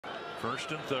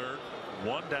First and third,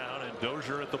 one down, and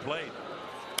Dozier at the plate.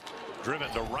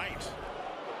 Driven to right.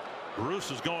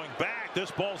 Bruce is going back. This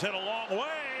ball's hit a long way.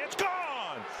 It's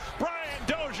gone. Brian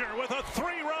Dozier with a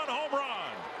 3-run home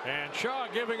run. And Shaw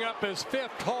giving up his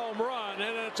 5th home run,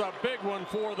 and it's a big one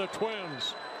for the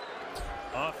Twins.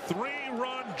 A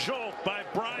 3-run jolt by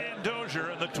Brian Dozier,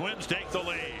 and the Twins take the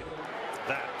lead.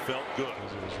 That felt good.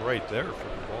 It was right there for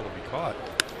the ball to be caught.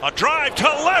 A drive to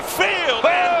left field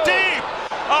and deep.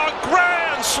 A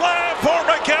grand slam for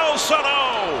Miguel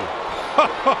Sanó.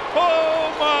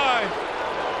 Oh my!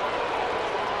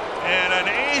 And an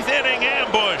 8th inning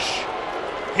ambush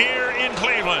here in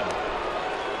Cleveland.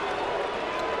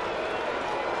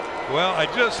 Well, I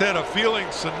just had a feeling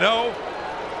Sanó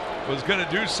was going to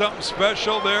do something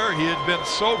special there. He had been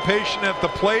so patient at the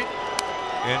plate,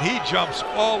 and he jumps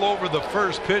all over the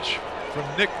first pitch from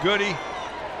Nick Goody.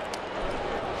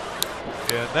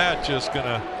 And that just going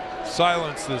to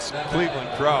silence this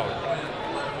Cleveland crowd.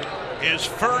 His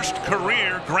first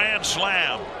career grand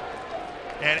slam.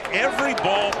 And every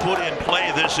ball put in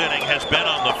play this inning has been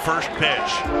on the first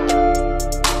pitch.